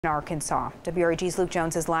Arkansas. WREG's Luke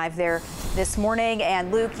Jones is live there this morning.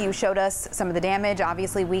 And Luke, you showed us some of the damage.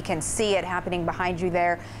 Obviously, we can see it happening behind you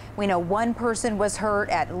there. We know one person was hurt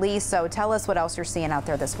at least. So tell us what else you're seeing out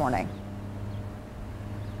there this morning.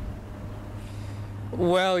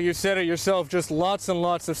 Well, you said it yourself, just lots and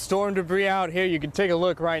lots of storm debris out here. You can take a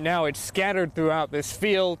look right now. It's scattered throughout this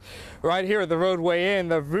field. Right here at the roadway in,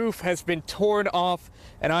 the roof has been torn off,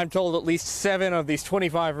 and I'm told at least 7 of these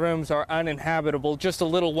 25 rooms are uninhabitable. Just a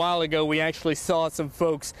little while ago, we actually saw some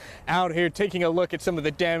folks out here taking a look at some of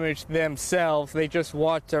the damage themselves. They just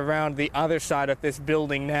walked around the other side of this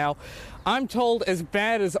building now. I'm told as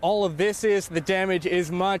bad as all of this is, the damage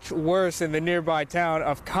is much worse in the nearby town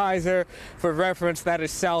of Kaiser. For reference, that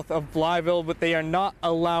is south of Blytheville, but they are not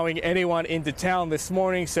allowing anyone into town this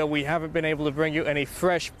morning, so we haven't been able to bring you any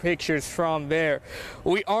fresh pictures from there.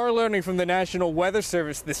 We are learning from the National Weather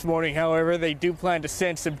Service this morning, however. They do plan to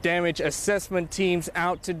send some damage assessment teams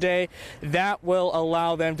out today. That will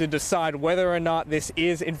allow them to decide whether or not this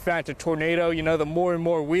is in fact a tornado. You know, the more and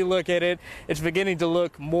more we look at it, it's beginning to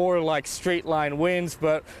look more like straight line winds,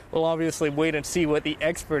 but we'll obviously wait and see what the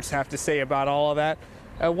experts have to say about all of that.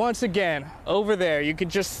 Once again, over there, you can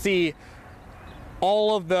just see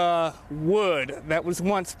all of the wood that was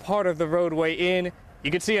once part of the roadway in.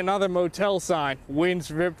 You can see another motel sign.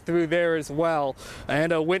 Winds ripped through there as well.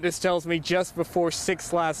 And a witness tells me just before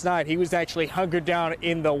 6 last night, he was actually hunkered down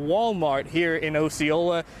in the Walmart here in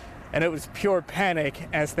Osceola, and it was pure panic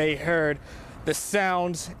as they heard the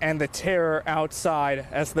sounds and the terror outside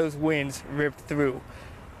as those winds ripped through.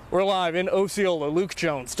 We're live in Osceola. Luke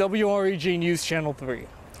Jones, WREG News Channel 3.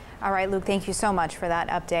 All right, Luke, thank you so much for that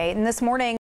update. And this morning,